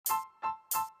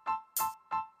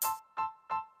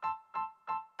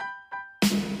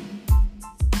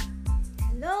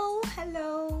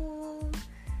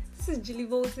This is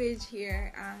Voltage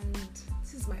here, and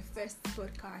this is my first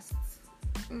podcast.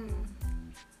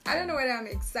 I don't know whether I'm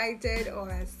excited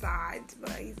or sad,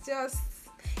 but it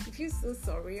feels so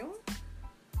surreal.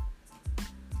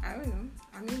 I don't know.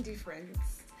 I'm indifferent,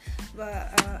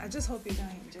 but I just hope you're gonna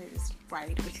enjoy this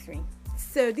ride with me.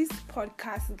 So this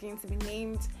podcast is going to be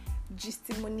named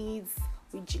Gistimonies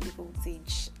with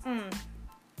Voltage.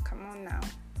 Come on now.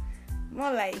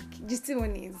 More like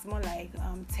Gistimonies, more like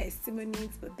testimonies,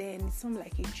 but then it's more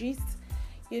like a gist.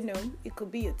 You know, it could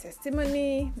be your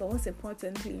testimony, but most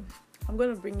importantly, I'm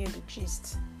going to bring you the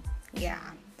gist. Yeah,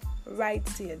 right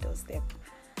to your doorstep.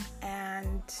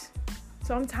 And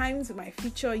sometimes we might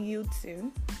feature you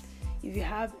too, if you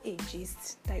have a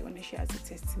gist that you want to share as a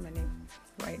testimony,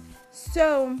 right?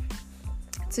 So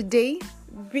today,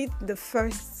 with the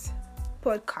first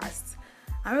podcast,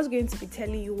 I'm just going to be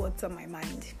telling you what's on my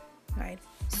mind. Right,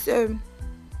 so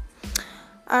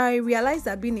I realized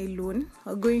that being alone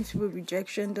or going through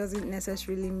rejection doesn't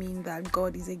necessarily mean that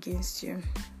God is against you.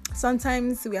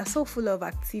 Sometimes we are so full of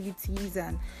activities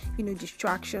and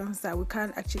distractions that we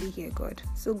can't actually hear God.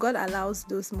 So God allows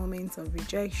those moments of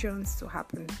rejections to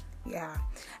happen. Yeah,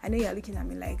 I know you're looking at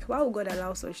me like, why would God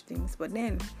allow such things? But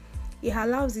then He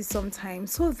allows it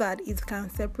sometimes so that it can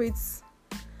separate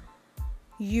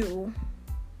you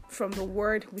from the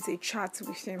word with a chat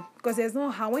with Him, because there's no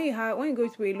how when you go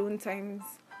through alone times,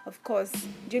 of course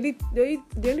the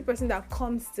only person that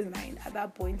comes to mind at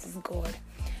that point is God.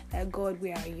 Like, God,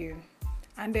 where are you?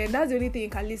 And then that's the only thing you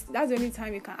can listen. That's the only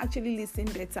time you can actually listen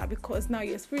better, because now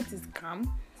your spirit is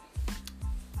calm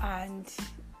and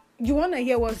you want to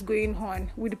hear what's going on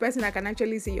with the person that can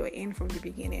actually see your end from the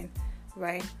beginning,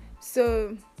 right?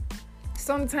 So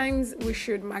sometimes we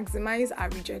should maximize our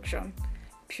rejection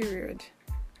period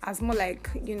as more like,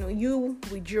 you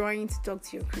withdrawing to talk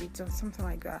to your creator, something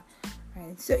like that,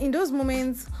 right? So in those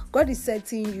moments, God is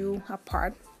setting you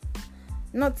apart,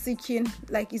 not seeking,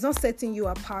 like He's not setting you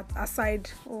apart aside.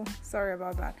 Oh, sorry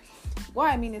about that.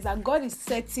 What I mean is that God is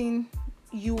setting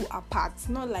you apart,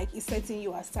 not like He's setting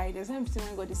you aside. There's no between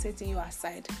when God is setting you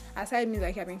aside. Aside means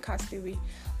like you have been cast away.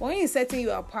 But when He's setting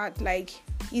you apart, like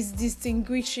He's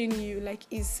distinguishing you, like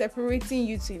He's separating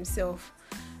you to Himself,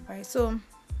 right? So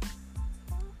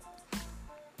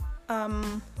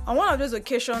on one of those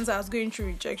occasions I was going through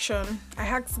rejection, I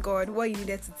asked God what He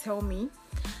needed to tell me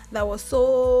that was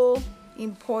so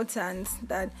important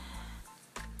that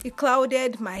it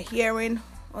clouded my hearing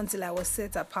until I was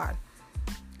set apart.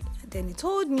 Then He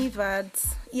told me that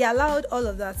He allowed all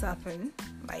of that to happen,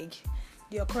 like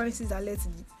the occurrences that led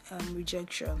to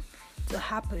rejection to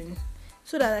happen,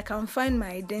 so that I can find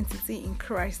my identity in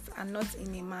Christ and not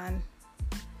in a man,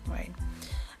 right?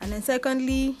 And then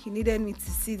secondly, He needed me to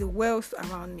see the wealth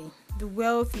around me, the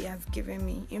wealth He has given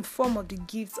me in form of the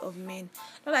gifts of men.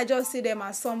 Not I just see them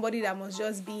as somebody that must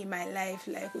just be in my life.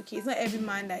 Like, okay, it's not every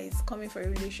man that is coming for a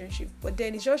relationship, but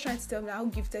then He's just trying to tell me how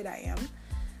gifted I am.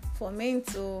 For men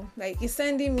to, like, He's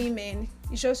sending me men.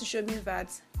 It's just to show me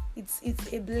that it's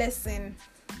a blessing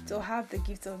to have the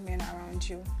gift of men around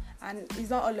you. And it's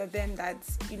not all of them that,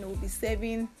 will be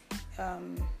serving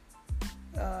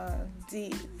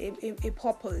a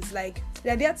purpose. Like,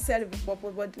 they're there to serve a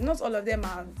purpose, but not all of them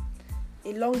are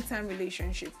a long-term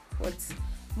relationship, but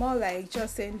more like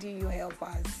just sending you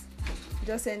helpers,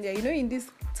 just sending in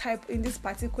this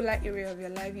particular area of your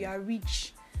life you are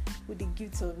rich with the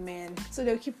gifts of men, so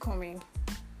they'll keep coming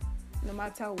no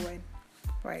matter when,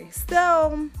 right?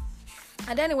 So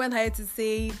and then He went ahead to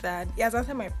say that He has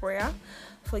answered my prayer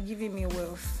for giving me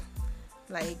wealth.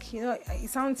 Like, it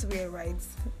sounds weird, right?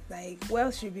 Like,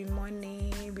 wealth should be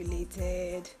money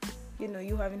related,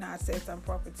 you having assets and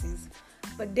properties.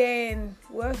 But then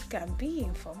wealth can be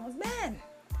in form of men.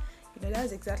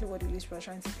 That's exactly what the Holy Spirit was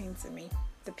trying to paint to me,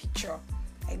 the picture.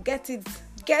 I get it.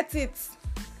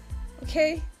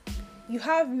 Okay? You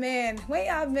have men. When you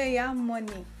have men, you have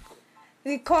money.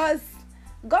 Because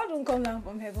God won't come down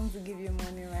from heaven to give you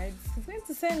money, right? He's going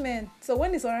to send men. So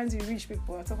when He surrounds you rich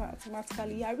people,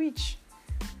 automatically you are rich.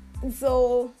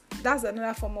 So that's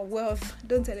another form of wealth.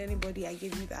 Don't tell anybody I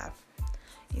gave you that.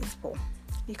 It's poor.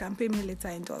 You can pay me later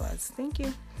in dollars. Thank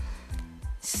you.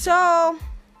 So,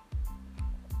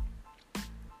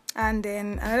 and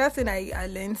then another thing I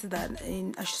learned that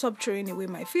I should stop throwing away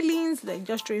my feelings, like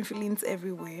just throwing feelings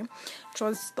everywhere.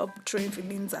 Just stop throwing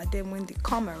feelings at them when they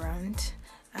come around.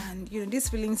 And these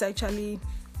feelings actually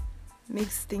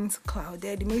makes things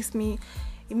clouded.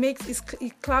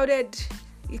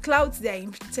 It clouds their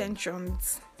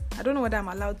intentions. I don't know whether I'm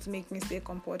allowed to make mistake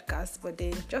on podcasts, but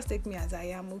then just take me as I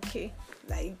am, okay?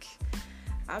 Like,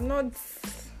 I'm not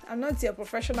your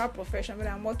professional, but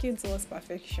I'm working towards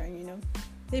perfection,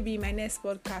 maybe in my next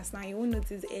podcast now you won't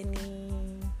notice any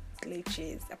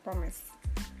glitches. I promise.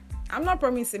 I'm not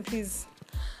promising, please.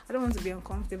 I don't want to be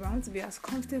uncomfortable. I want to be as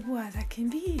comfortable as I can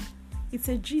be. It's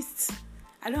a gist.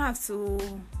 I don't have to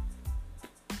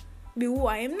be who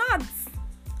I am not.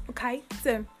 Okay?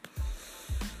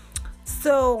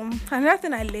 So another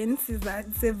thing I learned is that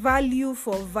it's a value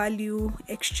for value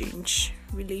exchange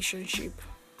relationship.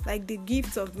 Like the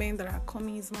gifts of men that are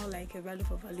coming is more like a value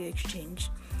for value exchange.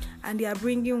 And they are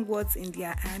bringing what's in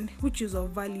their hand, which is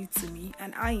of value to me.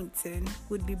 And I, in turn,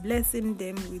 would be blessing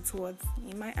them with what's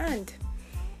in my hand.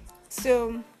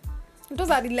 So those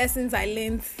are the lessons I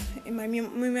learned in my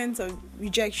moments of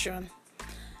rejection.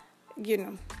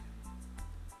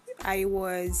 I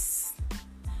was...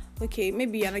 Okay,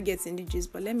 maybe you're not getting the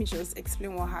gist, but let me just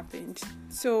explain what happened.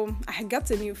 So I got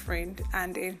a new friend,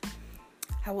 and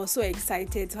I was so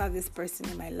excited to have this person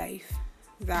in my life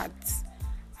that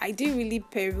I didn't really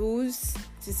peruse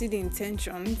to see the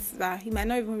intentions that he might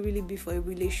not even really be for a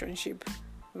relationship,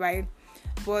 right?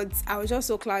 But I was just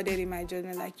so clouded in my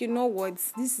judgment, like, you know what,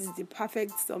 this is the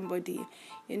perfect somebody.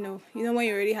 You know when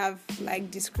you already have like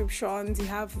descriptions, you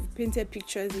have painted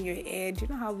pictures in your head. You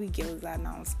know how we girls are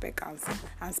now, spec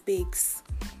and speaks.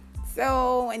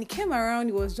 So when he came around,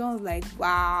 it was just like,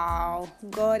 wow,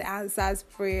 God answers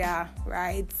prayer,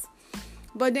 right?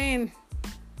 But then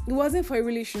it wasn't for a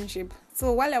relationship.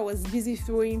 So while I was busy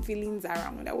throwing feelings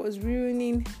around, I was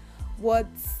ruining what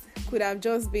could have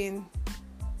just been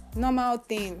normal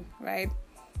thing, right?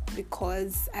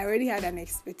 Because I already had an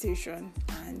expectation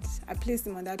and I placed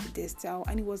him on that pedestal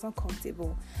and he was not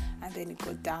comfortable, and then it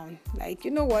got down. Like,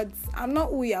 you know what? I'm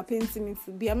not who you're painting me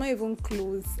to be. I'm not even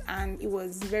close, and it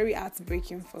was very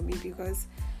heartbreaking for me because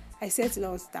I set a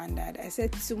lot of standard. I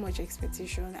set too much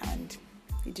expectation and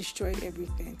it destroyed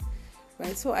everything.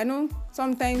 Right? So I know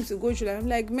sometimes you go through that, I'm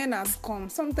like, men are scum.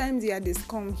 Sometimes they are the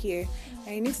scum here,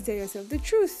 and you need to tell yourself the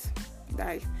truth.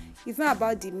 Like, it's not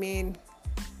about the men.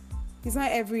 It's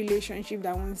not every relationship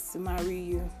that wants to marry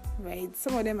you, right?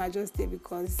 Some of them are just there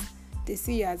because they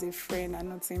see you as a friend and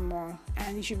nothing more.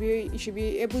 And you should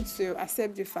be able to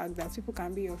accept the fact that people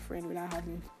can be your friend without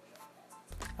having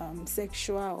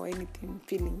sexual or anything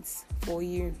feelings for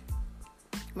you,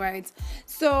 right?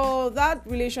 So that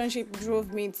relationship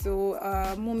drove me to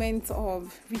a moment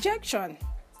of rejection,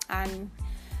 and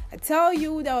I tell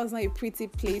you, that was not a pretty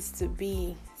place to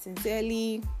be.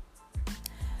 Sincerely,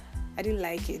 I didn't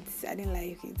like it. I didn't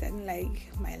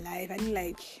like my life. I didn't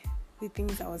like the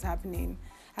things that was happening.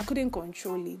 I couldn't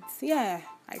control it. Yeah,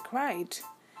 I cried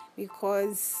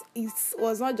because it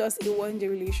was not just a one-day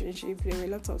relationship. There were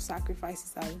lots of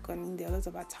sacrifices that have gone in there, lots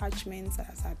of attachments that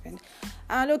has happened.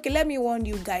 And okay, let me warn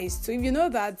you guys too. If you know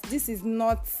that this is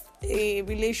not a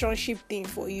relationship thing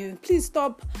for you, please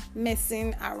stop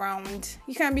messing around.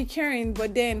 You can be caring,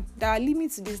 but then there are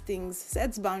limits to these things.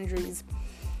 Set boundaries.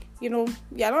 You're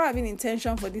not having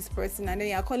intention for this person, and then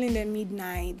you're calling them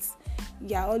midnight.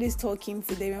 You're always talking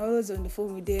to them, you're always on the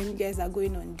phone with them. You guys are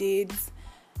going on dates.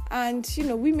 And,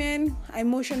 women are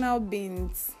emotional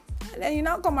beings. And then you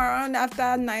now come around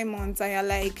after 9 months and you're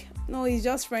like, no, it's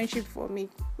just friendship for me.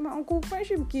 My uncle,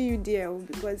 friendship kill you there,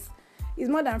 because it's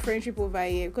more than friendship over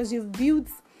here. Because you've built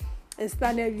a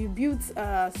standard, you built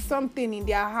something in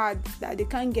their heart that they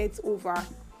can't get over.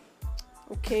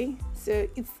 Okay? So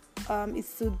it's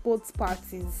to both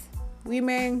parties.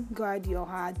 Women, guard your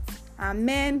heart, and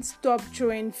men, stop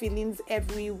throwing feelings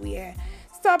everywhere.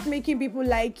 Stop making people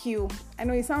like you. I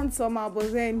know it sounds somehow,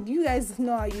 but then you guys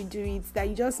know how you do it, that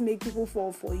you just make people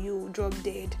fall for you, drop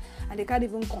dead, and they can't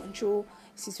even control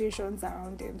situations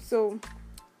around them. So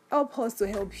help us to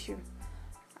help you,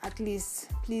 at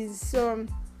least, please. So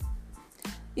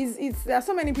there are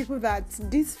so many people that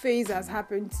this phase has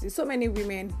happened to, so many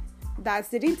women that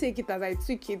they didn't take it as I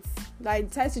took it. I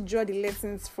tried to draw the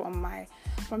lessons from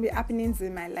the happenings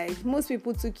in my life. Most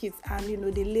people took it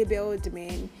and they labeled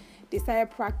men. They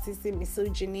started practicing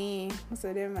misogyny, most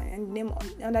of them, and name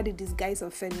under the disguise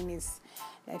of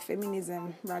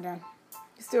feminism rather.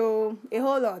 So it's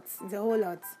a whole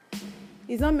lot.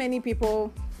 It's not many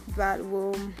people that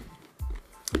will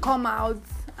come out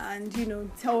and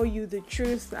tell you the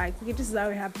truth. Like, okay, this is how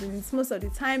it happens. Most of the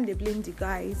time they blame the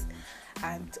guys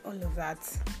and all of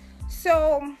that.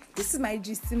 So this is my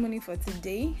Gistimony for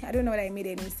today. I don't know whether it made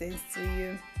any sense to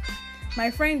you. My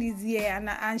friend is here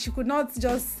and she could not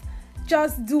just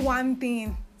do one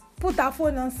thing, put her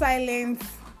phone on silent.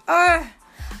 All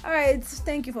right,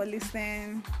 thank you for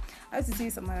listening. I have to see you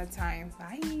some other time.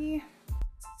 Bye.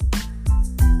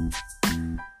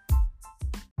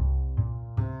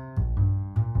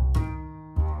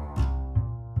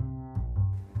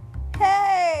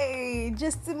 Hey,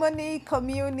 Gistimony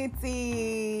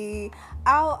community,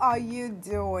 how are you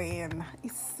doing?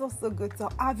 It's so good to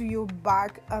have you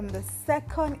back on the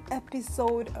second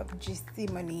episode of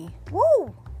Gistimony.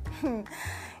 Woo!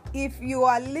 If you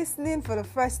are listening for the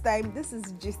first time, this is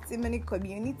Gistimony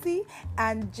community,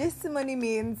 and Gistimony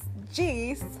means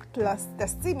gist plus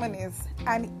testimonies.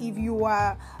 And if you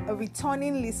are a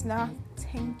returning listener,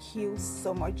 thank you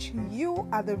so much. You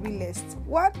are the realest.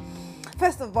 What?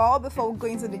 First of all, before we go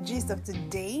into the gist of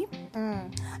today, I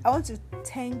want to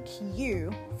thank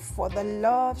you for the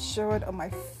love showed on my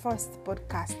first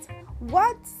podcast.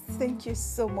 What? Thank you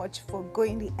so much for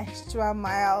going the extra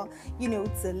mile,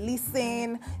 to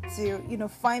listen, to,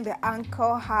 find the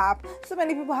Anchor app. So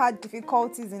many people had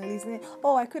difficulties in listening.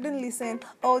 Oh, I couldn't listen.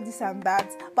 Oh, this and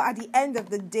that. But at the end of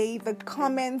the day, the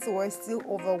comments were still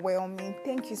overwhelming.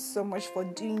 Thank you so much for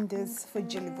doing this for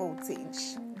Julie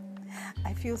Voltage.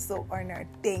 I feel so honored.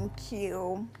 Thank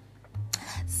you.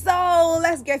 So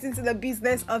let's get into the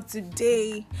business of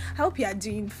today. I hope you are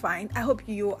doing fine. I hope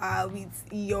you are with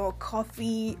your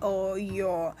coffee or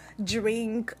your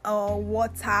drink or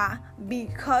water,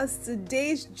 because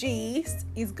today's gist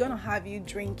is gonna have you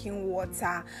drinking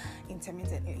water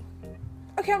intermittently.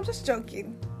 Okay, I'm just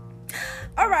joking.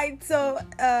 Alright, so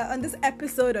on this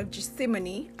episode of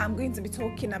Gistimony, I'm going to be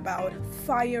talking about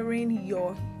firing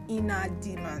your inner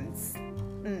demons.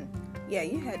 Yeah,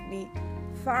 you heard me.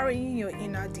 Firing your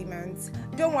inner demons.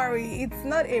 Don't worry, it's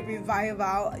not a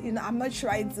revival. I'm not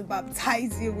trying to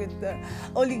baptize you with the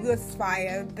Holy Ghost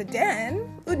fire, but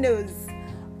then who knows?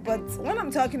 But when I'm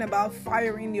talking about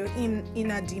firing your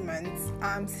inner demons,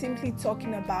 I'm simply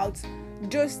talking about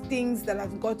those things that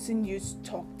have gotten you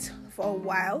stuck for a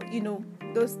while,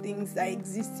 those things that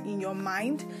exist in your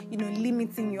mind,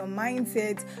 limiting your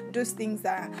mindset, those things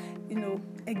that,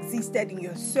 existed in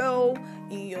your soul,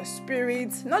 in your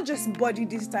spirit, not just body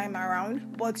this time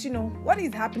around, but, what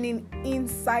is happening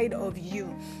inside of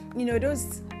you,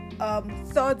 those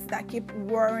thoughts that keep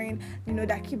worrying,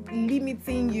 that keep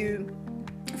limiting you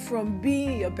from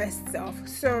being your best self.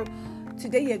 So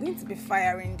today you're going to be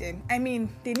firing them.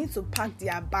 They need to pack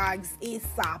their bags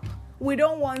ASAP. We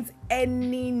don't want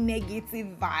any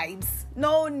negative vibes,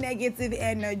 no negative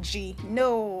energy.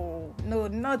 No,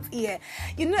 not here.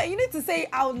 You need to say it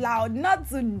out loud, not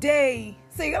today.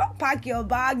 So you're gonna pack your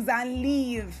bags and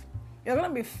leave. You're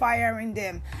gonna be firing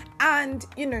them. And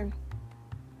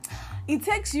it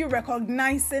takes you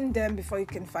recognizing them before you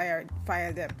can fire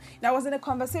them. Now, I was in a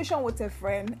conversation with a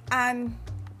friend, and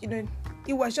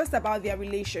it was just about their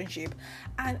relationship,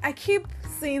 and I keep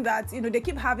seeing that they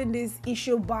keep having this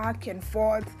issue back and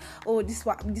forth. Oh, this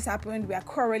happened, we are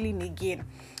quarreling again.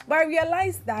 But I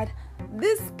realized that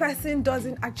this person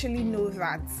doesn't actually know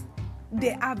that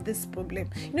they have this problem.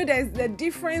 There's the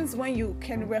difference when you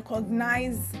can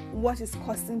recognize what is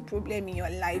causing problem in your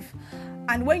life,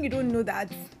 and when you don't know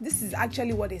that this is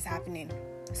actually what is happening.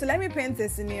 So let me paint a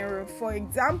scenario. For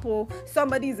example,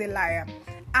 somebody is a liar,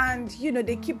 and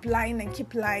they keep lying,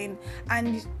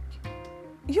 and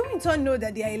you in turn know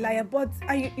that they are a liar, but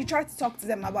you try to talk to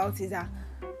them about it.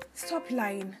 Stop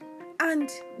lying, and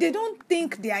they don't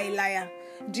think they are a liar.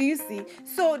 Do you see?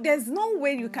 So there's no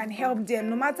way you can help them,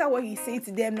 no matter what you say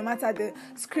to them, no matter the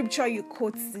scripture you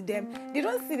quote to them. They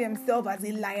don't see themselves as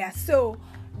a liar, so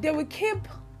they will keep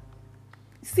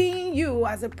seeing you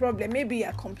as a problem. Maybe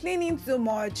you're complaining too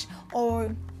much,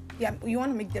 or you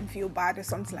want to make them feel bad or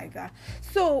something like that.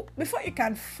 So before you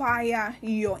can fire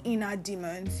your inner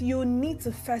demons, you need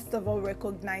to first of all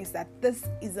recognize that this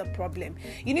is a problem.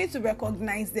 You need to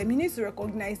recognize them. You need to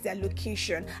recognize their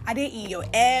location. Are they in your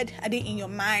head? Are they in your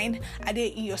mind? Are they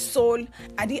in your soul?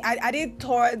 Are they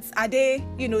thoughts? Are they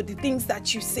the things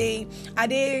that you say? Are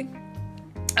they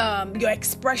your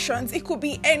expressions? It could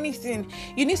be anything.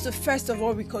 You need to first of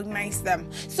all recognize them.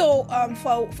 So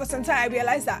for some time I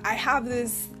realized that I have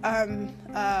this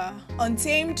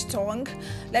untamed tongue.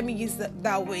 Let me use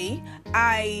that way.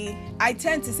 I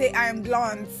tend to say I am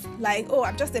blunt, like, oh,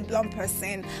 I'm just a blunt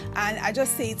person, and I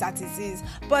just say it as it is.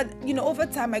 But over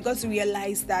time I got to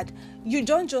realize that you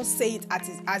don't just say it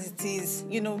as it is,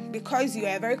 because you're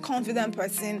a very confident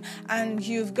person and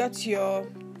you've got your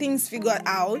things figured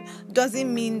out,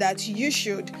 doesn't mean that you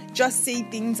should just say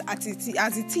things as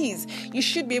it is. You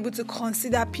should be able to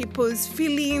consider people's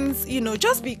feelings,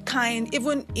 just be kind,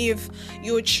 even if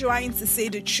you're trying to say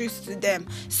the truth to them.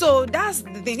 So that's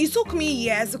the thing. It took me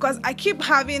years, because I keep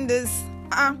having this,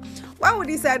 why would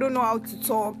you say I don't know how to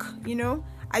talk?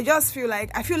 I just feel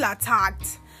like I feel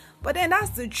attacked. But then that's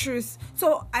the truth.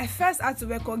 So I first had to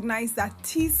recognize that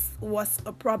this was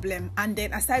a problem, and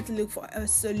then I started to look for a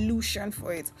solution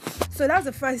for it. So that's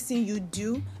the first thing you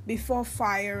do before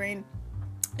firing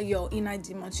your inner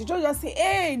demons. You don't just say,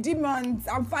 hey demons,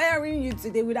 I'm firing you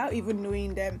today, without even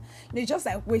knowing them. They're just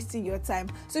like wasting your time.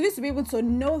 So you need to be able to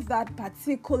know that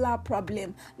particular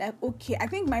problem. Like, okay, I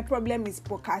think my problem is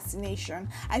procrastination.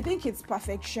 I think it's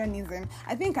perfectionism.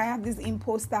 I think I have this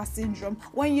imposter syndrome.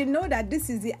 When you know that this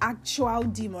is the actual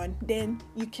demon, then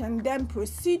you can then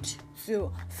proceed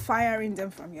to firing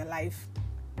them from your life.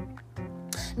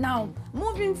 Now,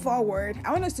 moving forward,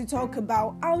 I want us to talk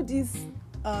about how these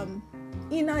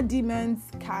inner demons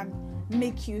can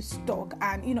make you stuck,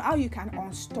 and how you can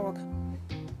unstuck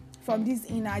from these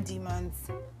inner demons,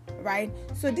 right?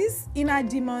 So these inner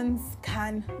demons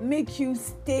can make you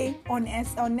stay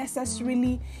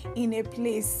unnecessarily in a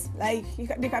place. Like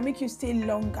they can make you stay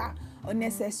longer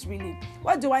unnecessarily.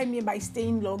 What do I mean by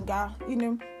staying longer?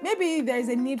 Maybe there's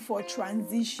a need for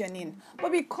transitioning,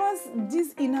 but because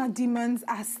these inner demons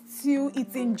are still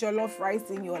eating jollof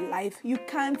rice in your life, you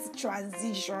can't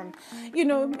transition.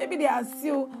 Maybe they are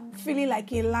still feeling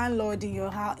like a landlord in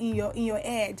your house, in your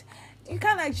head. You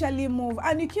can't actually move,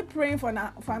 and you keep praying for an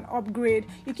upgrade.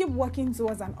 You keep working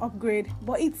towards an upgrade,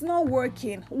 but it's not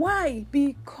working. Why?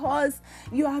 Because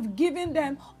you have given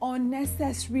them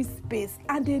unnecessary space,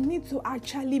 and they need to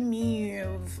actually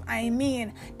move.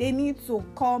 They need to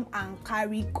come and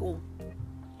carry go.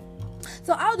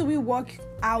 So how do we work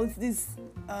out this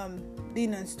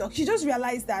being unstuck? You just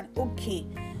realize that, okay,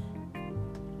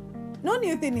 no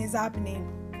new thing is happening.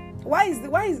 Why is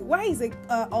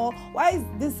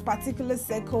this particular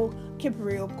cycle keep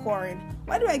reoccurring?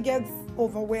 Why do I get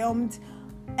overwhelmed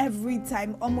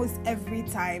almost every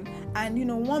time?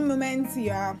 And one moment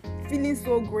you are feeling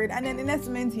so great, and then the next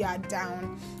moment you are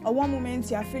down, or one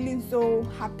moment you are feeling so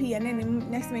happy, and then the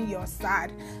next moment you're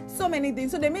sad. So many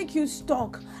things. So they make you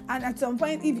stuck, and at some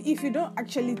point, if you don't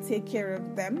actually take care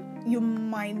of them, you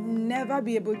might never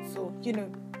be able to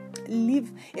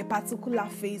live a particular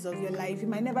phase of your life. You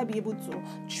might never be able to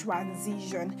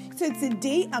transition. So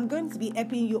today I'm going to be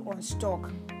helping you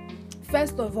unstuck.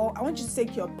 First of all, I want you to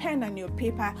take your pen and your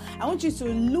paper. I want you to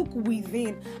look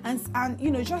within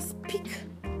and just pick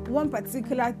one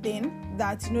particular thing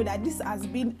that that this has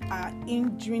been an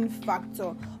hindering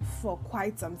factor for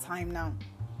quite some time now.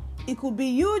 It could be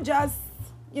you just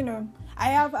I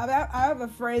have a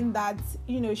friend that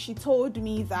she told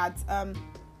me that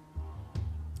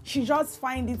she just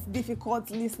finds it difficult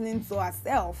listening to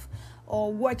herself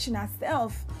or watching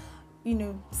herself,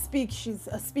 speak. She's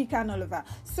a speaker and all of that.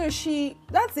 So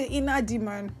that's the inner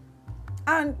demon.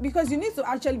 And because you need to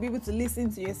actually be able to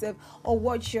listen to yourself or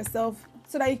watch yourself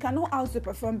so that you can know how to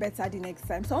perform better the next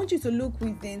time. So I want you to look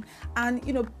within and,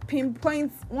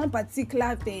 pinpoint one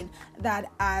particular thing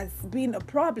that has been a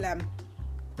problem.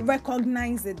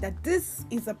 Recognize it, that this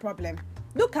is a problem.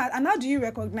 Look at, and how do you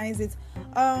recognize it?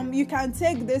 You can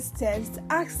take this test,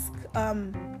 ask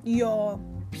your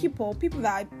people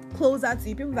that are closer to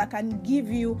you, people that can give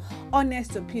you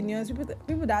honest opinions,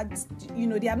 people that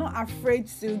they are not afraid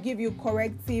to give you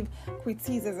corrective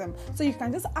criticism. So you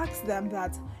can just ask them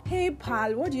that, hey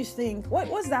pal, what do you think?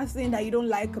 What's that thing that you don't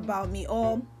like about me?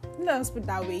 Or let's put it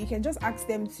that way, you can just ask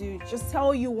them to just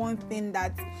tell you one thing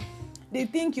that they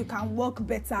think you can work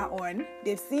better on.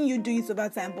 They've seen you do it over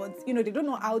time, but they don't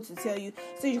know how to tell you.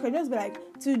 So you can just be like,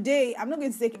 today I'm not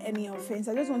going to take any offense.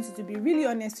 I just want you to be really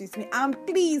honest with me, and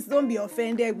please don't be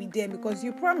offended with them because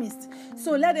you promised.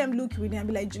 So let them look with them and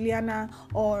be like, Juliana,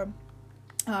 or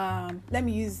let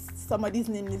me use somebody's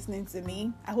name listening to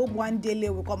me. I hope one Dele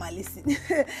will come and listen.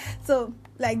 So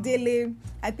like, Dele,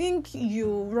 I think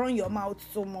you run your mouth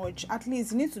so much. At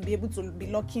least you need to be able to be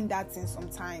locking that in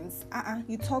sometimes.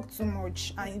 You talk too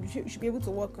much, and you should be able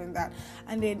to work on that.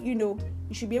 And then you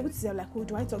should be able to say like, oh,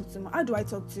 do I talk too much? How do I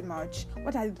talk too much?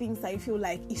 What are the things that you feel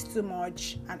like is too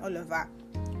much, and all of that,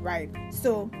 right?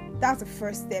 So that's the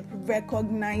first step,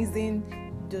 recognizing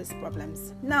those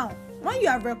problems. Now, when you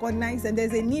have recognized that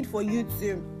there's a need for you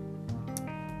to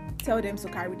tell them to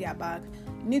carry their bag,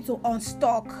 you need to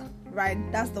unstuck, right?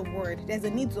 That's the word. There's a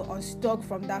need to unstuck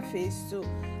from that phase. So,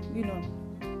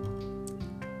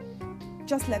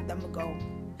 just let them go.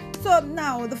 So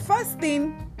now the first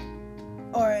thing,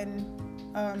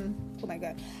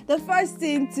 the first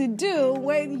thing to do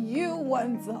when you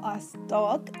want to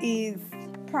unstuck is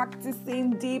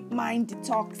practicing deep mind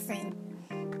detoxing.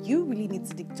 You really need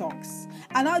to detox.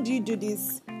 And how do you do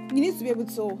this? You need to be able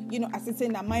to,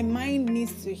 ascertain that my mind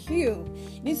needs to heal.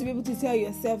 You need to be able to tell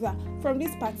yourself that from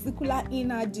this particular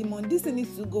inner demon, this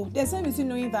needs to go. There's something between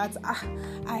knowing that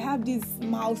I have this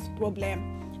mouth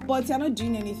problem, but you're not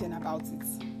doing anything about it.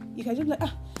 You can just be like,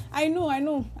 I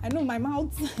know my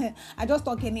mouth. I just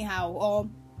talk anyhow. Or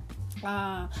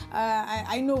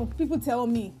I know people tell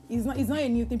me it's not a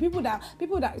new thing. People that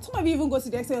some of you even go to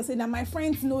the extent of saying that my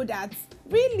friends know that.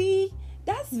 Really?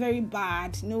 That's very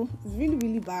bad. No, it's really,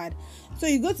 really bad. So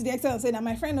you go to the extent of saying that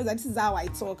my friend knows that this is how I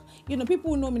talk.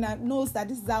 People who know me that knows that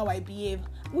this is how I behave,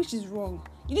 which is wrong.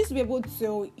 You need to be able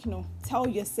to, tell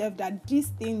yourself that this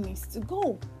thing needs to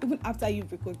go. Even after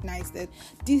you've recognized that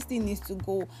this thing needs to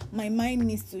go. My mind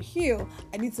needs to heal.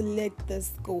 I need to let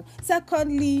this go.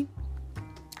 Secondly,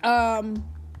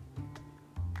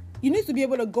 you need to be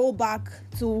able to go back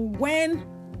to when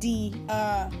the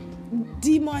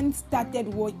demon started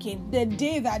working, the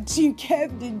day that you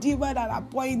gave the demon an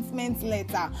appointment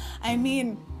letter. I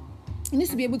mean, you need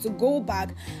to be able to go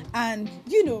back and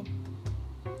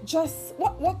just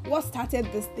what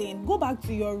started this thing. Go back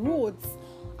to your roots.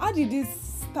 How did this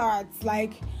start?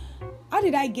 Like, how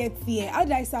did I get here? How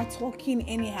did I start talking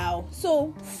anyhow?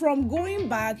 So from going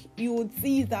back, you would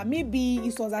see that maybe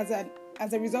it was as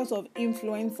a result of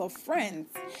influence of friends,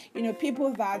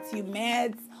 people that you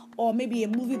met, or maybe a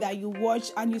movie that you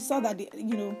watched and you saw that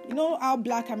how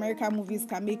Black American movies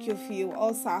can make you feel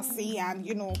all sassy and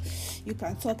you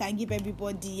can talk and give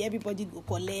everybody go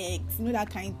collect, that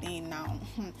kind of thing now.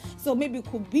 So maybe it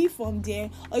could be from there,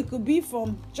 or it could be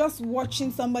from just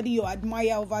watching somebody you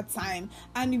admire over time,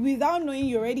 and without knowing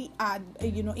you already are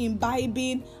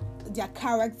imbibing their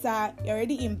character, you're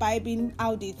already imbibing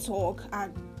how they talk.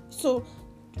 And so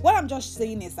what I'm just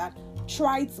saying is that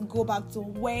try to go back to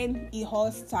when it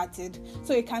all started,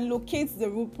 so you can locate the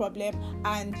root problem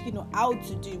and know how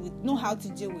to deal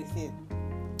with it.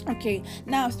 Okay,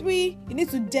 now 3, you need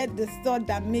to dead the thought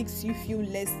that makes you feel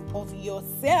less of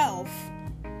yourself.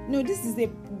 This is a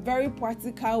very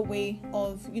practical way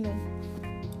of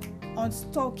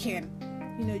unstalking,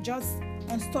 just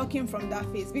unstalking from that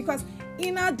phase, because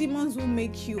inner demons will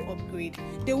make you upgrade.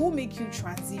 They will make you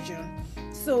transition.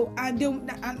 So, and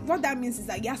what that means is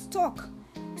that you're stuck.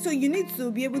 So you need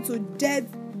to be able to dead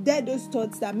those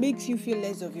thoughts that makes you feel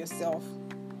less of yourself.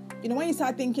 When you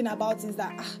start thinking about is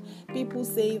that people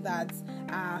say that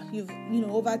you've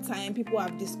over time people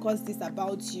have discussed this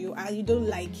about you and you don't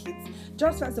like it.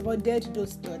 Just first of all, dead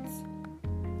those thoughts.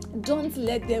 Don't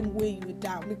let them weigh you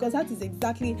down, because that is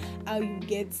exactly how you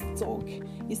get stuck.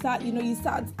 You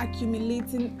start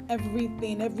accumulating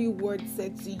everything, every word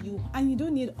said to you, and you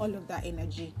don't need all of that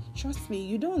energy. Trust me,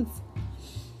 you don't.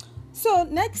 So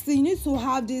next, you need to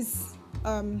have these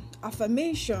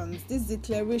affirmations, this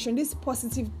declaration, these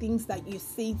positive things that you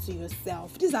say to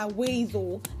yourself. These are ways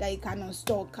that you can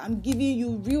unstuck. I'm giving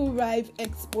you real life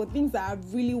expert things that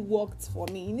have really worked for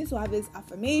me. You need to have these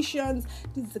affirmations,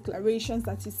 these declarations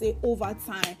that you say over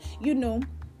time.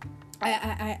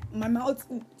 My mouth,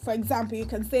 for example, you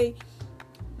can say,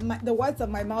 the words of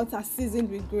my mouth are seasoned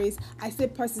with grace. I say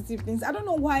positive things. I don't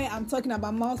know why I'm talking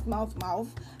about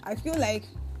mouth. I feel like,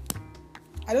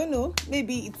 I don't know,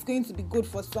 maybe it's going to be good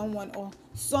for someone, or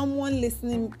someone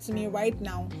listening to me right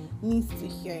now needs to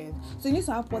hear it. So you need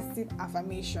to have positive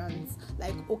affirmations,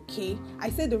 like, okay,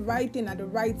 I say the right thing at the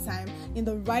right time, in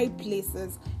the right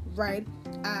places, right?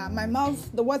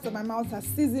 The words of my mouth are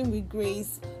seasoned with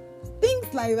grace.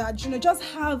 Things like that, just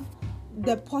have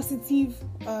the positive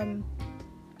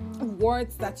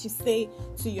words that you say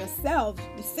to yourself.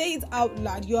 You say it out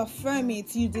loud, you affirm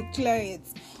it, you declare it.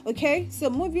 Okay, so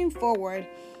moving forward,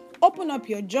 open up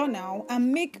your journal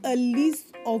and make a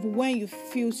list of when you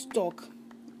feel stuck.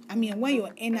 When your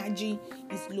energy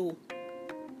is low.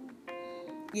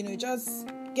 Just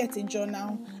get a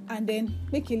journal and then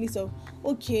make a list of,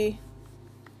 okay,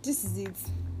 this is it.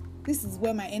 This is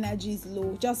where my energy is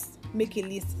low. Just make a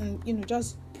list and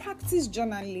just practice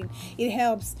journaling. It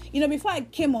helps. Before I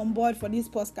came on board for this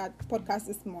podcast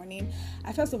this morning,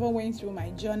 I first of all went through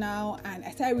my journal and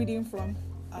I started reading from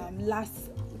last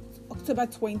October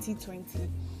 2020.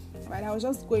 Right, I was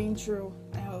just going through.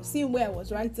 I was seeing where I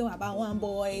was writing about one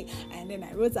boy, and then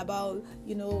I wrote about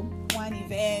one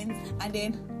event, and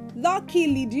then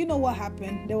luckily, do you know what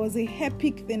happened? There was a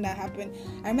epic thing that happened.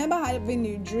 I remember having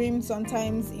a dream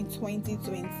sometimes in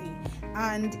 2020,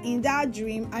 and in that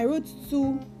dream, I wrote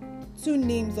two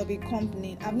names of a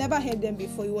company. I've never heard them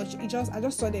before. I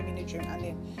just saw them in a dream, and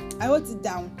then I wrote it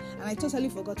down, and I totally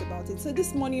forgot about it. So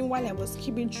this morning, while I was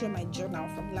keeping through my journal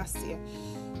from last year,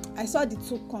 I saw the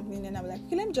two companies, and I was like,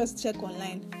 okay, let me just check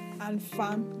online and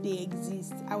found they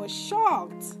exist. I was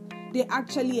shocked. They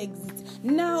actually exist.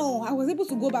 Now, I was able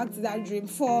to go back to that dream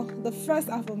for the first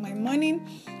half of my morning.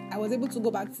 I was able to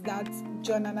go back to that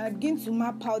journal and I began to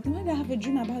map out, why did I have a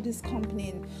dream about this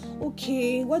company?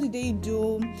 Okay, what did they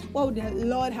do? What would the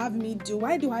Lord have me do?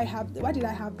 Why did I have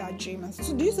that dream?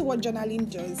 So do you see what journaling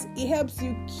does? It helps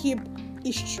you keep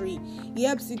history. It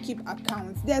helps you keep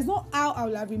accounts. There's no how I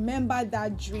will have remembered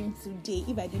that dream today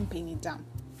if I didn't pin it down.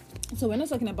 So we're not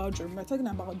talking about dream, we're talking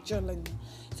about journaling.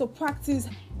 So practice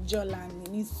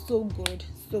journaling. It's so good,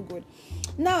 so good.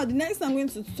 Now, the next I'm going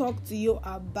to talk to you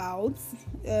about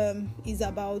is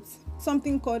about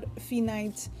something called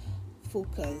finite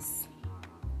focus.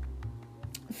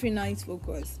 Finite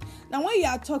focus. Now,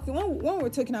 when we're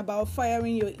talking about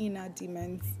firing your inner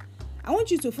demons, I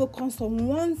want you to focus on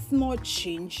one small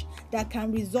change that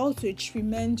can result to a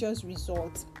tremendous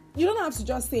result. You don't have to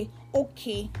just say,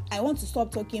 okay, I want to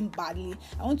stop talking badly.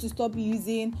 I want to stop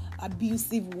using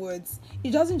abusive words.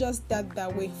 It doesn't just start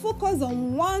that way. Focus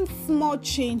on one small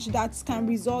change that can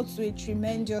result to a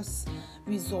tremendous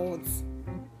result.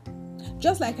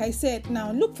 Just like I said,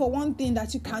 now look for one thing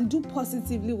that you can do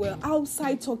positively well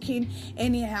outside talking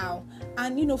anyhow.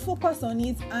 And, focus on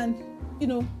it and,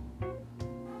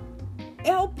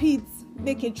 help it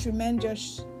make a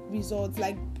tremendous result,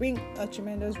 like bring a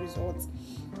tremendous result.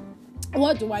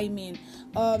 What do I mean?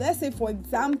 Let's say, for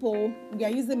example, we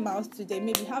are using mouth today.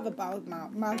 Maybe have a mouth,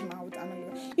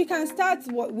 and you can start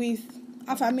with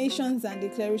affirmations and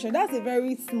declaration. That's a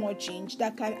very small change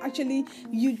that can actually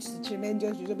use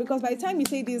tremendous result, because by the time you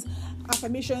say this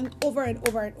affirmation over and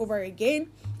over and over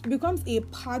again, it becomes a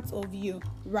part of you,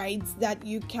 right? That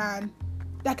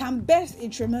can birth a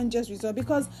tremendous result,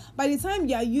 because by the time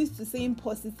you are used to saying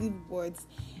positive words,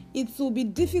 it will be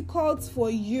difficult for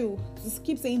you to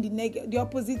keep saying the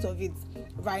opposite of it,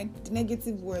 right? The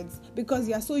negative words, because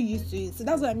you are so used to it. So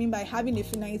that's what I mean by having a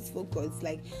finite focus,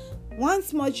 like one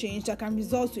small change that can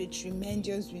result to a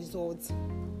tremendous result.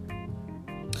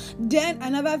 Then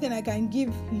another thing I can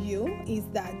give you is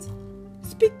that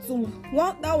speak to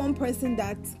that one person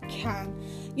that can,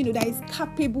 that is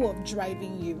capable of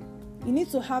driving you. You need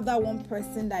to have that one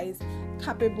person that is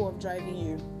capable of driving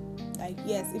you. Like,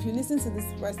 yes, if you listen to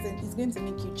this person, it's going to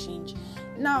make you change.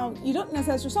 Now, you don't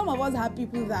necessarily, some of us have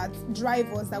people that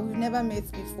drive us that we've never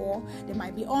met before. They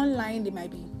might be online, they might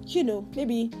be,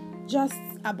 maybe just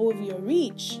above your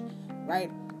reach, right?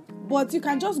 But you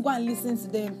can just go and listen to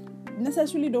them. You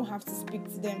necessarily don't have to speak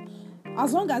to them,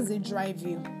 as long as they drive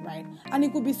you, right? And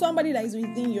it could be somebody that is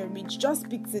within your reach. Just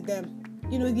speak to them.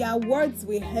 Their words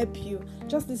will help you.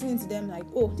 Just listening to them, like,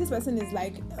 oh, this person is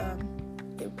like a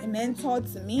mentor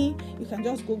to me. You can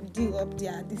just go dig up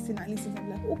this thing and listen and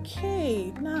be like,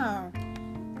 okay, now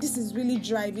this is really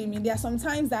driving me. There are some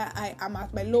times that I am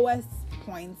at my lowest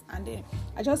point, and then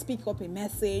I just pick up a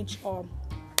message or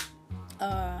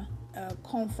a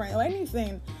conference or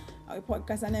anything, or a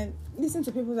podcast, and then listen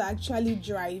to people that actually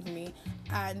drive me.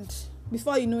 And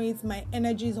before you know it, my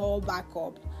energy is all back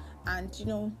up,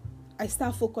 and I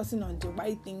start focusing on the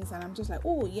right things, and I'm just like,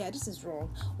 oh yeah, this is wrong,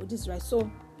 or this is right.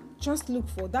 So just look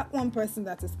for that one person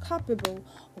that is capable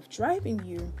of driving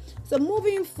you. So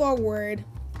moving forward,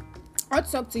 I'll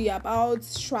talk to you about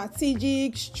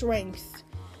strategic strength,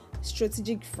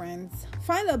 strategic friends.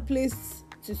 Find a place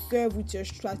to serve with your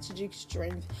strategic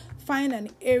strength. Find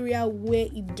an area where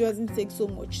it doesn't take so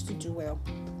much to do well.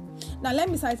 Now,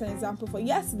 let me cite an example. For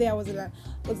yesterday, I was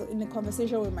in a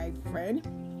conversation with my friend,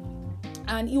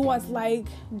 and it was like,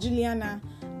 Juliana,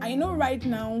 I know right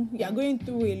now you are going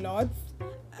through a lot,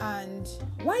 and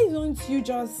why don't you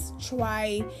just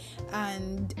try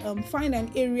and find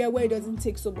an area where it doesn't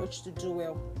take so much to do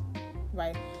well,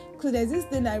 right? Because there's this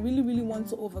thing that I really, really want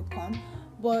to overcome,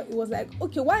 but it was like,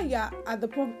 okay, while you're at the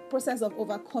process of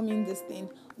overcoming this thing,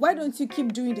 why don't you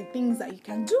keep doing the things that you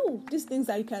can do, these things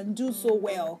that you can do so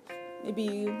well? Maybe,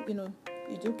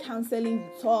 you do counseling,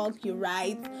 you talk, you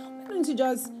write. Why don't you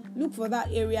just look for that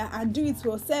area and do it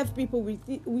for serve people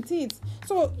with it?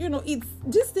 So, it's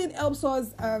this thing helps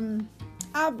us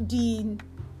have the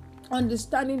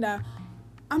understanding that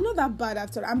I'm not that bad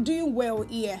after all. I'm doing well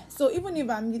here. So even if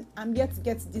I'm yet to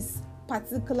get to this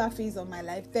particular phase of my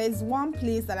life, there's one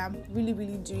place that I'm really,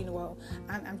 really doing well,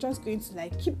 and I'm just going to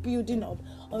keep building up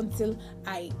until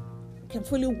I can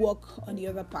fully work on the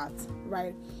other part,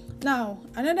 right? Now,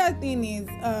 another thing is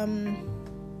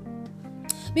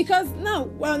because now,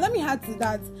 let me add to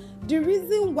that. The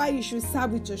reason why you should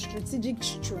serve with your strategic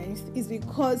strength is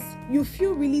because you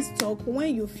feel really stuck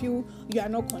when you feel you are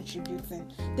not contributing.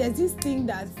 There's this thing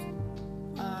that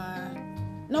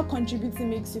not contributing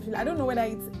makes you feel, I don't know whether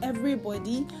it's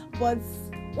everybody, but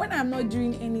when I'm not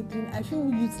doing anything, I feel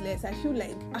useless. I feel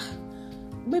like,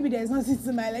 maybe there's nothing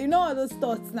to my life. All those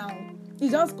thoughts now. It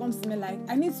just comes to me like,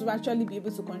 I need to actually be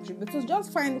able to contribute. So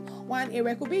just find one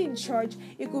area. It could be in church.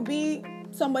 It could be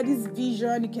somebody's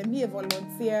vision. You can be a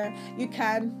volunteer. You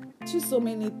can do so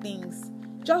many things.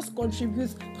 Just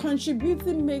contribute.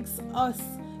 Contributing makes us,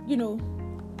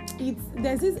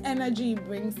 there's this energy it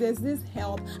brings, there's this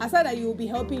help. Aside that you'll be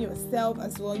helping yourself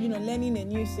as well, learning a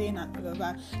new thing and all of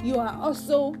that, you are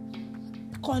also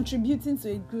contributing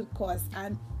to a good cause,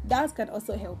 and that can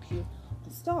also help you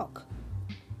unstuck.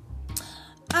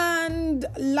 And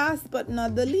last but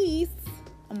not the least,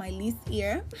 on my list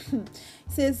here, it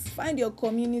says find your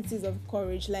communities of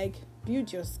courage. Like,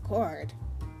 build your squad,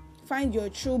 find your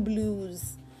true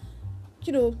blues.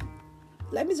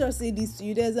 Let me just say this to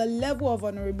you: there's a level of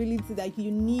vulnerability that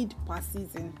you need per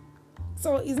season.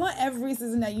 So it's not every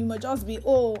season that you must just be,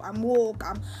 I'm woke,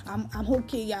 I'm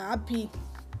okay, you're happy.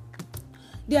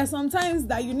 There are some times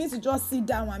that you need to just sit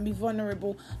down and be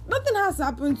vulnerable. Nothing has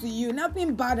happened to you.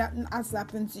 Nothing bad has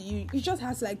happened to you. You just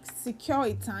have to secure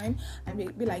a time and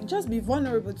be just be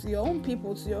vulnerable to your own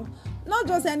people, not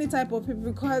just any type of people,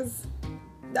 because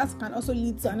that can also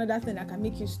lead to another thing that can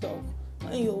make you stop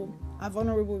when you are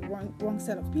vulnerable with wrong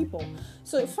set of people.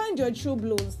 So find your true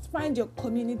blues, find your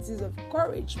communities of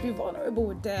courage, be vulnerable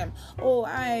with them.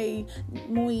 Hi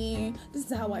Moyi, this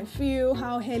is how I feel.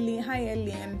 Hi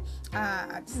Helen,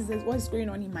 this is what's going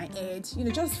on in my head.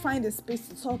 Just find a space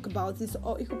to talk about it.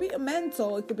 Or it could be a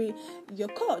mentor, it could be your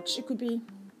coach, it could be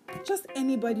just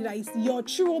anybody that is your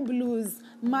true blues.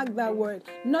 Mark that word,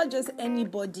 not just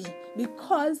anybody,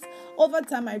 because over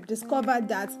time I've discovered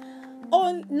that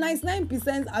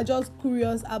 99% are just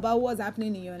curious about what's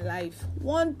happening in your life.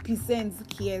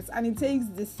 1% cares, and it takes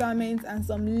discernment and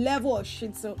some level of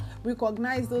shit to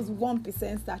recognize those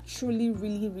 1% that truly,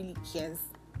 really, really cares.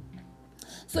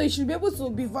 So you should be able to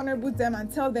be vulnerable with them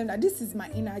and tell them that this is my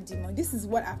inner demon. This is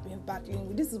what I've been battling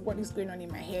with. This is what is going on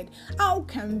in my head. How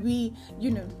can we,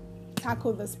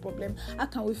 tackle this problem? How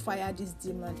can we fire this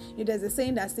demon? There's a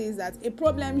saying that says that a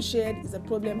problem shared is a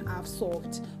problem half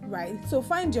solved, right? So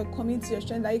find your community of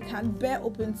strength that you can bear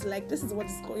open to, this is what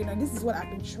is going on, this is what I've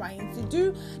been trying to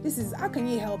do, this is how can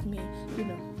you help me?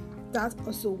 That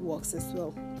also works as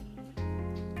well.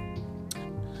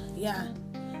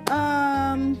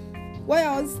 What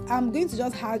else? I'm going to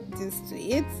just add this to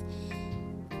it.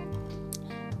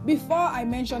 Before I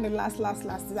mention the last,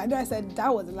 I know I said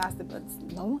that was the last, but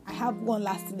no, I have one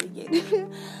last thing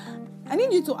again. I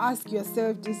need you to ask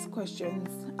yourself these questions.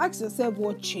 Ask yourself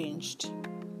what changed.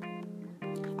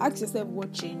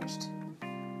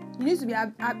 You need to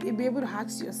be able to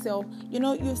ask yourself,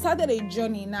 you've started a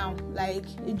journey now, like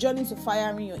a journey to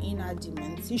firing your inner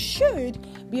demons. You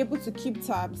should be able to keep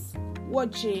tabs.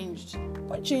 What changed?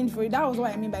 What changed for you? That was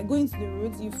what I mean by going to the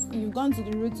root. You've gone to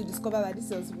the root to discover that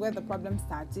this is where the problem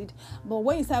started. But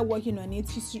when you start working on it,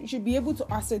 you should be able to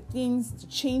ascertain the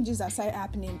changes that start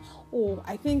happening.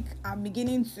 I think I'm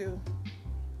beginning to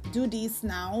do this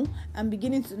now. I'm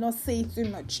beginning to not say too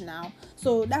much now.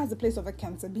 So that's the place of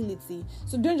accountability.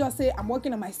 So don't just say, I'm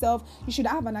working on myself. You should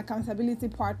have an accountability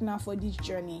partner for this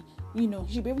journey. You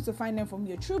should be able to find them from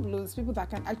your true blues, people that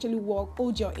can actually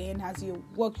hold your hand as you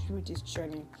walk through this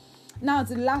journey. Now,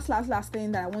 the last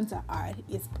thing that I want to add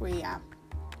is prayer.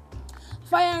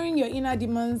 Firing your inner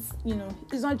demons,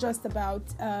 it's not just about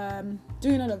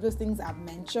doing all of those things I've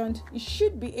mentioned. You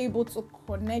should be able to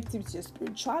connect with your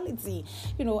spirituality.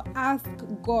 Ask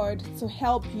God to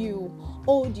help you,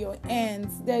 hold your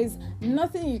hands. There is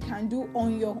nothing you can do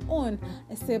on your own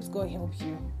except God help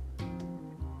you.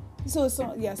 So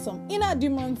some inner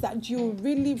demons that you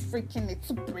really freaking need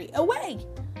to pray away.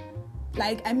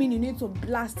 You need to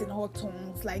blast in hot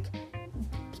tongues.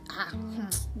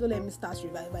 Don't let me start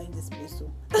revival in this place.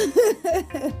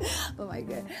 Oh my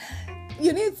God.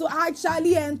 You need to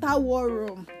actually enter war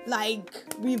room,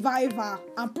 revival,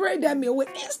 and pray them away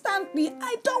instantly.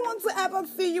 I don't want to ever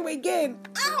see you again.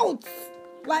 Out!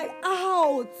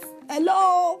 Out!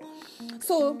 Hello?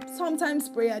 So sometimes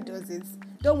prayer does it.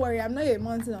 Don't worry, I'm not a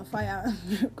mountain on fire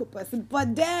person,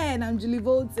 but then I'm Julie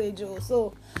Voltage.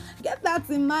 So get that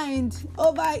in mind.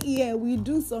 Over here, we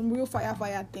do some real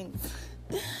fire things.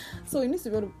 So you need to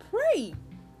be able to pray.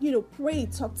 Pray,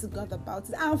 talk to God about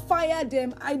it, and fire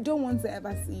them. I don't want to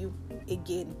ever see you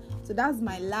again. So that's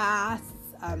my last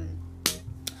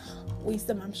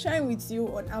wisdom I'm sharing with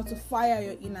you on how to fire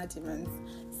your inner demons.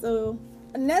 So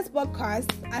next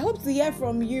podcast, I hope to hear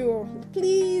from you.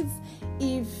 Please,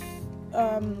 if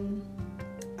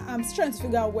I'm trying to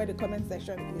figure out where the comment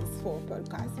section is for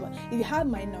podcast, but if you have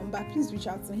my number, please reach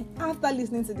out to me after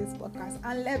listening to this podcast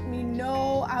and let me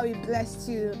know how it blessed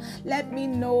you. Let me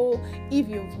know if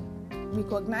you've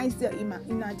recognized your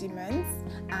inner demons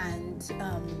and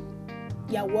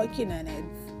you're working on it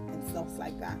and stuff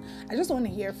like that. I just want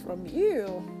to hear from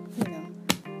you.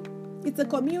 it's a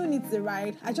community,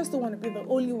 right? I just don't want to be the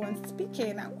only one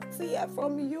speaking. I want to hear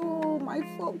from you, my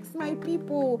folks, my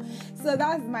people. So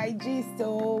that's my gist,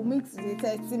 so mixed with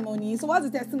the testimony. So what's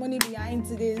the testimony behind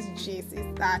today's gist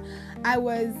is that I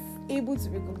was able to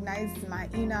recognize my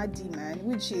inner demon,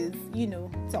 which is,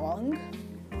 tongue.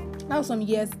 That was some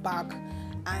years back,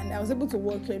 and I was able to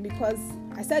work it because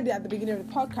I said it at the beginning of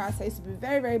the podcast. I used to be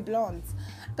very, very blunt.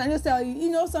 I can just tell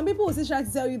you, some people will still try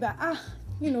to tell you that,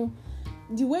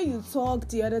 the way you talked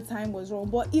the other time was wrong.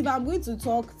 But if I'm going to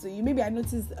talk to you, maybe I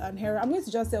noticed an error, I'm going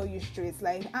to just tell you straight,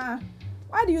 like,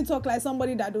 why do you talk like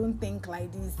somebody that don't think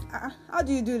like this? How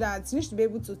do you do that? You need to be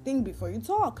able to think before you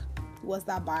talk. It was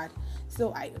that bad.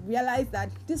 So I realized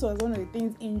that this was one of the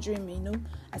things injuring me,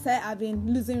 I started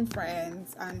losing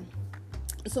friends and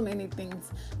so many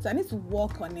things. So I need to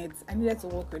work on it. I needed to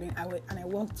work on it, and I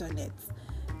worked on it.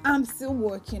 I'm still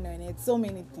working on it. So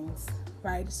many things,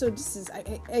 right? So this is,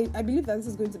 I believe that this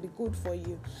is going to be good for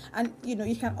you. And,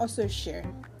 you can also share.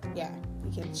 Yeah,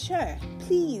 you can share.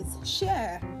 Please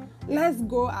share. Let's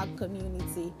grow our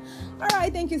community. All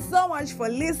right. Thank you so much for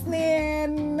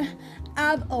listening.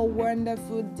 Have a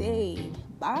wonderful day.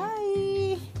 Bye.